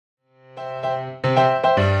Today,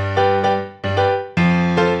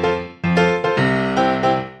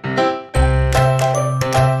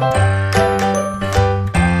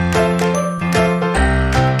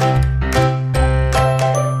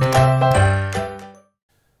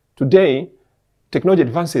 technology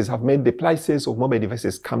advances have made the prices of mobile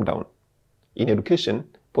devices come down. In education,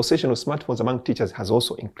 possession of smartphones among teachers has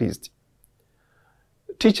also increased.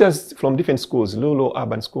 Teachers from different schools, rural,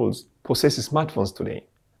 urban schools, possess smartphones today.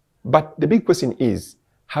 But the big question is,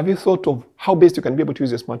 have you thought of how best you can be able to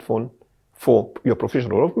use your smartphone for your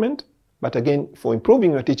professional development, but again, for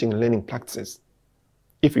improving your teaching and learning practices?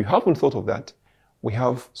 If you haven't thought of that, we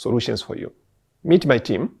have solutions for you. Meet my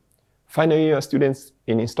team, final year students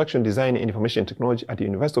in Instruction Design and Information Technology at the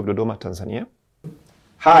University of Dodoma, Tanzania.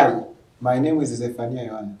 Hi, my name is Zephania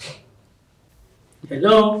Yohana.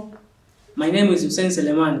 Hello, my name is Hussein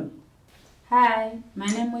Selemani. Hi, my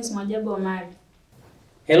name is Mwajabu Omari.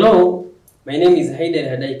 Hello, my name is Haidar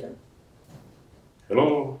Hadaika.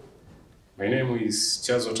 Hello, my name is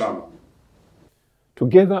Chazo Tama.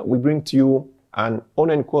 Together, we bring to you an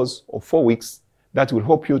online course of 4 weeks that will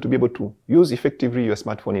help you to be able to use effectively your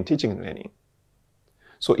smartphone in teaching and learning.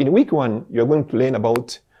 So in week 1, you're going to learn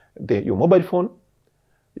about your mobile phone,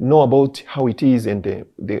 know about how it is and the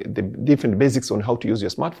different basics on how to use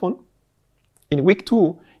your smartphone. In week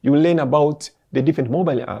 2, you will learn about the different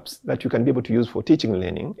mobile apps that you can be able to use for teaching and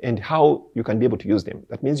learning and how you can be able to use them.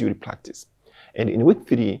 That means you will practice. And in week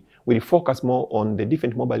 3, we'll focus more on the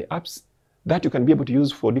different mobile apps that you can be able to use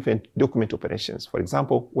for different document operations. For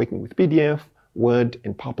example, working with PDF, Word,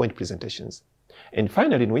 and PowerPoint presentations. And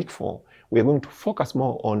finally, in week 4, we are going to focus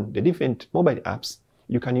more on the different mobile apps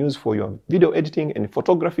you can use for your video editing and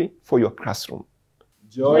photography for your classroom.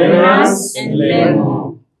 Join us and learn more.